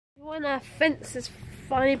When our fence has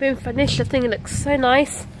finally been finished, I think it looks so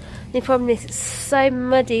nice. The problem is it's so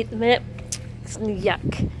muddy at the minute. It's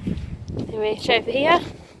yuck. Anyway, show over here.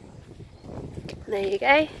 There you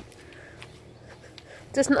go.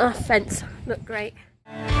 Doesn't our fence look great?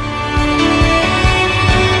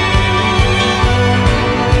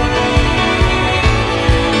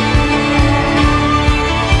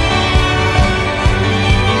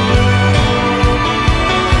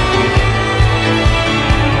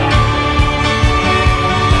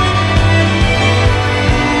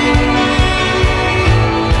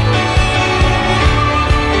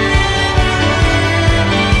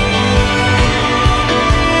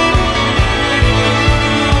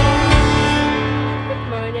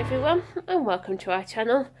 And welcome to our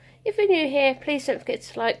channel. If you're new here, please don't forget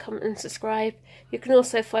to like, comment and subscribe. You can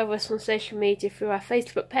also follow us on social media through our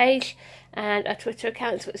Facebook page and our Twitter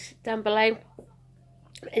account, which is down below.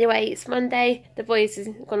 Anyway, it's Monday, the boys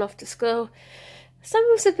have gone off to school.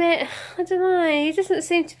 Someone's a bit, I don't know, he doesn't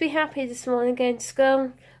seem to be happy this morning going to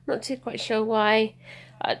school. Not too quite sure why.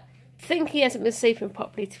 I think he hasn't been sleeping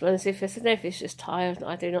properly, to be honest with you. I don't know if he's just tired,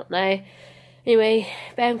 I do not know. Anyway,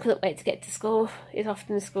 Ben couldn't wait to get to school. He's off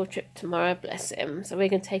on a school trip tomorrow, bless him. So we're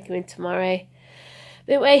going to take him in tomorrow.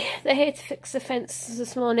 But anyway, they're here to fix the fence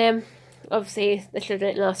this morning. Obviously, they should have done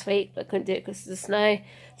it last week, but couldn't do it because of the snow.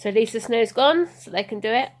 So at least the snow's gone, so they can do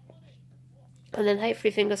it. And then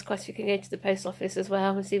hopefully, fingers crossed, we can go to the post office as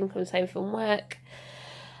well when Stephen comes home from work.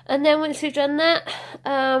 And then once we've done that,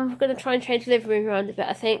 we're going to try and change the living room around a bit,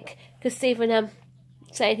 I think. Because Stephen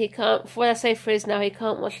saying he can't, for what I say for his now, he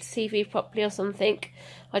can't watch the TV properly or something.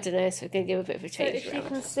 I don't know, so we're going to give a bit of a change. So as you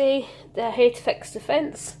can see, they're here to fix the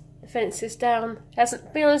fence. The fence is down. To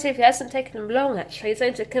be honest with you, it hasn't taken them long actually. It's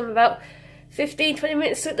only taken them about 15-20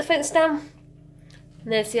 minutes to put the fence down.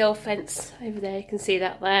 And there's the old fence over there, you can see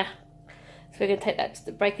that there. So we're going to take that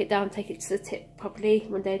to break it down, take it to the tip properly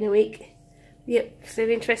one day in a week. Yep, it's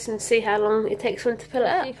really interesting to see how long it takes one to pull it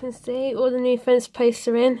up. You can see all the new fence posts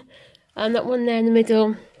are in. And that one there in the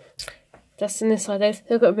middle, just on this side,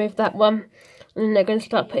 they've got to move that one. And then they're going to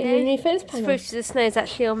start putting in new fence panels. The fruit of the snow is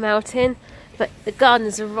actually all melting, but the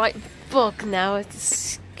garden's a right bog now.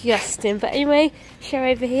 It's disgusting. But anyway, show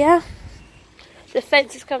over here. The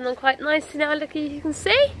fence is coming on quite nicely now, look, you can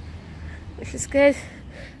see. Which is good.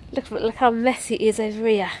 Look how messy it is over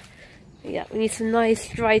here. Yeah, we need some nice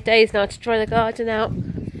dry days now to dry the garden out.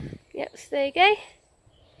 Yep, so there you go.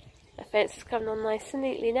 The fence is coming on nice and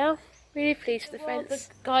neatly now. Really pleased with the fence.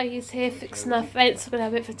 The guy who's here fixing our fence, we're going to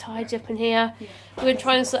have a bit of a tidy up in here. We're going to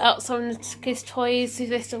try and sort out some of the kids' toys, if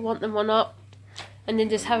they still want them or not. And then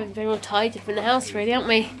just have a very tidy up in the house, really, aren't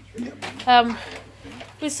we?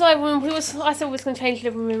 We decided I said we was going to change the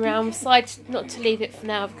living room around. We decided not to leave it for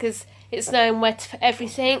now because it's snowing wet for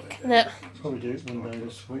everything. Probably do it one day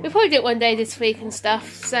this week. We'll probably do it one day this week and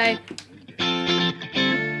stuff, so...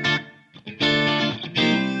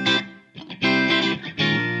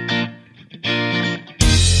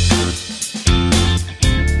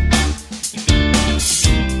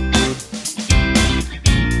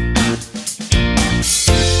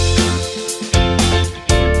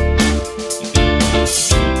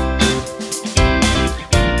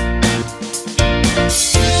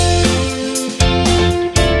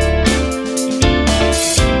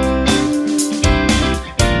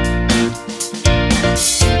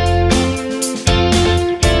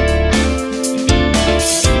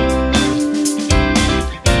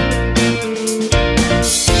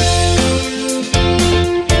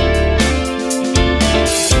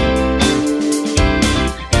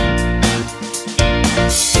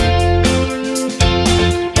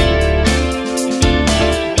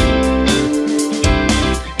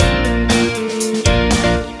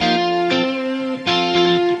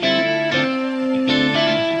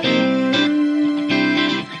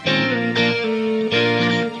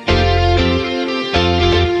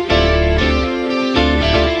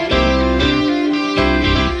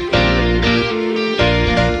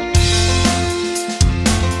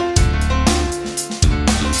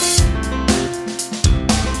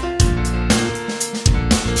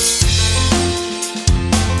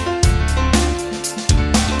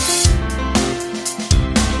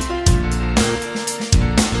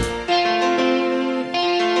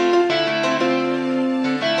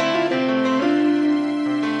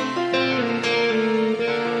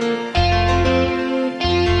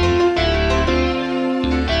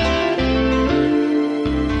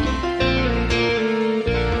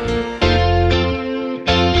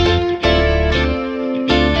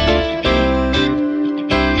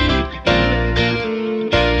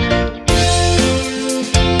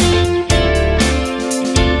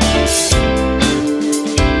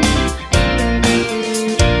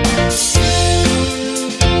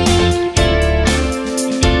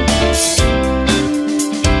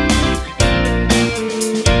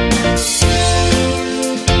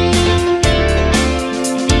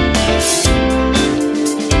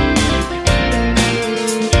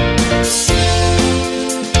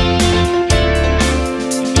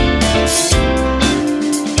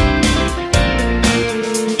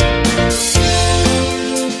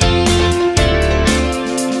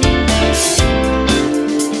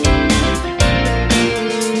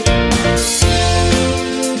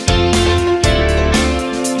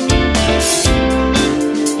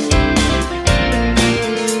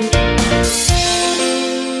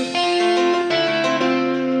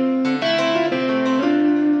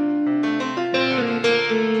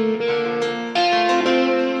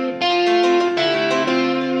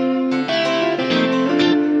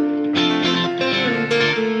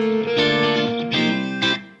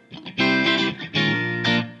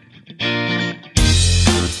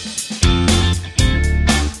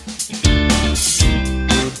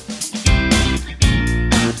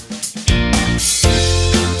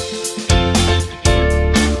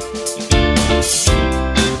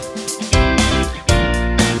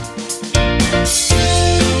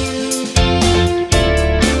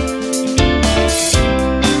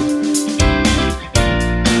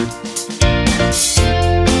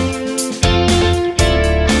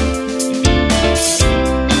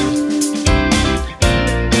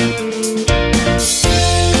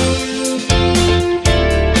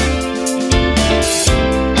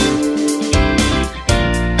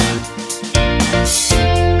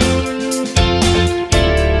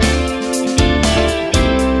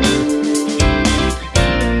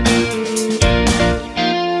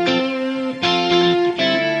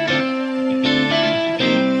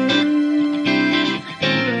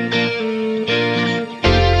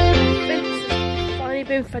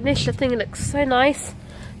 been finished. I think it looks so nice.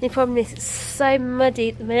 The problem is it's so muddy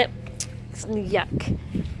at the minute. It's yuck.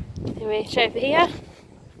 Anyway, show over here.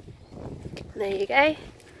 There you go.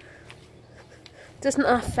 Doesn't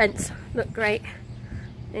our fence look great?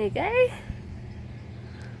 There you go.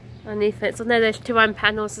 Our new fence. I know those 2 iron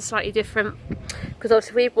panels are slightly different because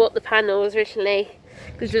obviously we bought the panels originally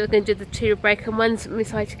because we were going to do the 2 broken ones and we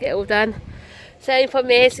decided to get it all done. So the only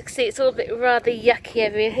problem is, you can see it's all a bit rather yucky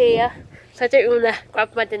over here. So I don't really want to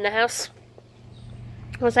grab mud in the house.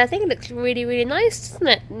 Also, I think it looks really, really nice, doesn't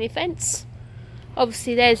it? The new fence.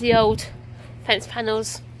 Obviously, there's the old fence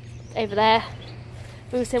panels over there.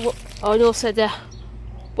 We said what? Oh, and also the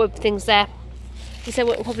wood things there. We said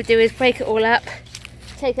what we'll probably do is break it all up,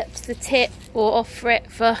 take it up to the tip, or offer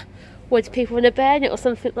it for wood people want to burn it or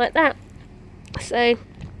something like that. So,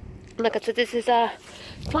 like I said, this is our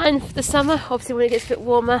plan for the summer. Obviously, when it gets a bit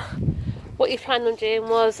warmer, what you plan on doing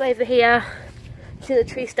was over here, see the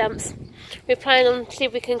tree stumps. We plan on see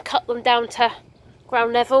if we can cut them down to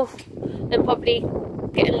ground level and probably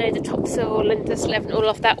get a load of topsoil and just level it all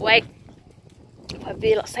off that way. That'd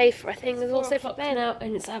be a lot safer, I think. There's also got Ben out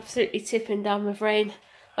and it's absolutely tipping down with rain.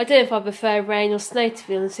 I don't know if I prefer rain or snow, to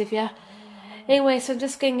be honest with you. Anyway, so I'm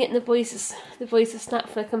just going to get the boys a snack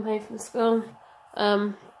for they come home from school.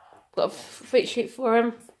 Got a fruit treat for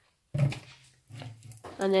them,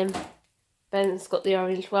 and then Ben's got the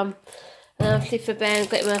orange one. And obviously for Ben, I've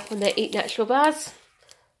got him up when they eat natural bars.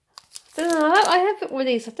 I don't know, I have one of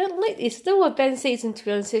these. I don't like these. I don't want Ben's season, to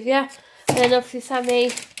be honest with you. And then obviously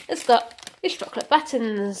Sammy has got his chocolate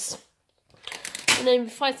buttons. And then we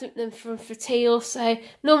find something for tea also.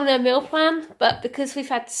 Normally a meal plan, but because we've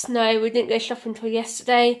had snow, we didn't go shopping until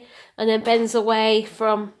yesterday. And then Ben's away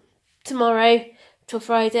from tomorrow till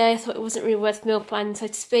Friday. I thought it wasn't really worth meal planning, so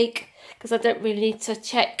to speak, because I don't really need to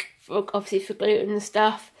check, obviously, for gluten and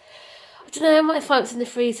stuff. I don't know, I might find what's in the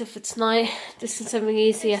freezer for tonight. Just something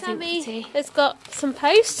easy, I think, for tea. It's got some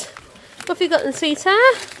post. What have you got in sweetheart?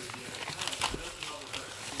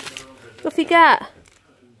 What have you got?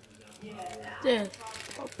 Yeah,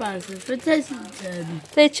 pop badges for Chessington.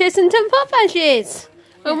 They're Chessington pop badges.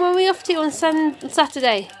 And when are we off to on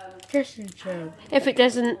Saturday? Chessington. If it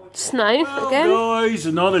doesn't snow again. Well, guys,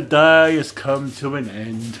 another day has come to an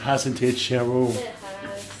end, hasn't it, Cheryl? It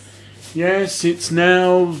has. Yes, it's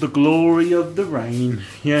now the glory of the rain.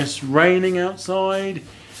 Yes, raining outside.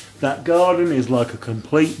 That garden is like a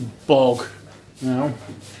complete bog now.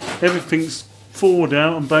 Everything's thawed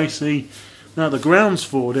out and basically now the ground's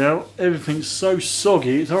thawed out. Everything's so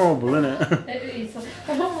soggy, it's horrible, isn't it? It is.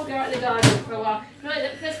 My mum will go out in the garden for a while.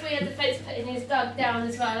 Right, because we had the fence put in, it's dug down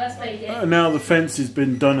as well, that's made it. Now the fence has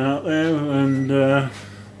been done out there and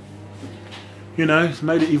you know, it's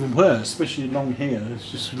made it even worse, especially along here. It's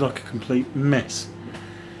just like a complete mess.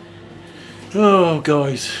 Oh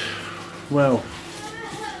guys, well,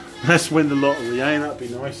 let's win the lottery, eh? That'd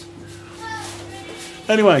be nice.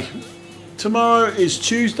 Anyway, tomorrow is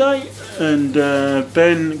Tuesday and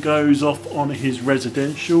Ben goes off on his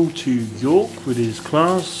residential to York with his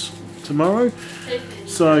class tomorrow.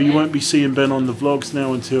 So you won't be seeing Ben on the vlogs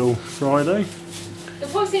now until Friday. You'll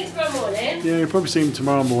probably see him tomorrow morning. Yeah, you'll probably see him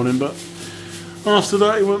tomorrow morning, but after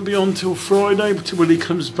that he won't be on till Friday when he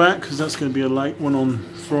comes back, because that's going to be a late one on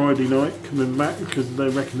Friday night coming back, because they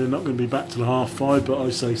reckon they're not going to be back till 5:30, but I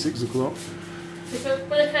say 6 o'clock. So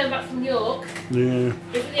when they come back from York. Yeah. Is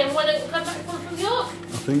it the M1 that will come back from York?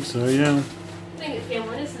 I think so, yeah. I think it's the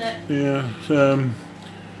M1, isn't it? Yeah.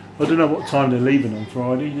 I don't know what time they're leaving on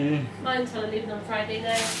Friday, do you? Mine's not leaving on Friday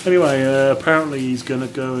now. Anyway, apparently he's going to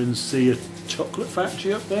go and see a chocolate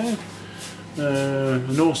factory up there.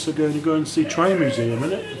 And also going to go and see Train Museum,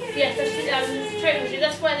 isn't it? Yeah, that's the train museum.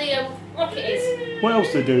 That's where the rocket is. What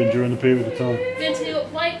else are they doing during the period of time? Going to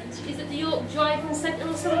York Bike, is it the York Driving Centre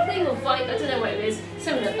or something? Or Bike, I don't know what it is.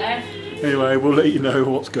 Something up there. Anyway, we'll let you know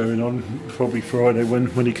what's going on probably Friday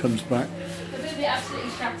when he comes back. They'll be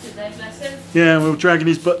absolutely shattered though, bless him. Yeah, we're dragging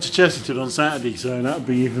his butt to Chessington on Saturday, so that'll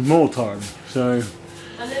be even more tiring. So.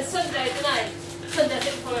 And then Sunday tonight. Sunday I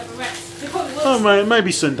think we'll have a rest. We probably will. Oh,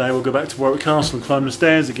 maybe Sunday we'll go back to Warwick Castle and climb the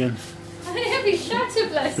stairs again. I think he'll be shattered,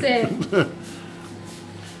 bless him.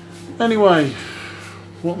 Anyway,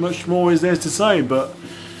 what much more is there to say, but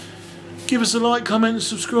give us a like, comment and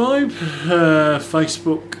subscribe.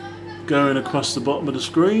 Facebook going across the bottom of the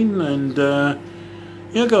screen, and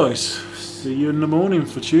yeah guys, see you in the morning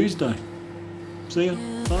for Tuesday. See ya.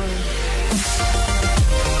 Bye.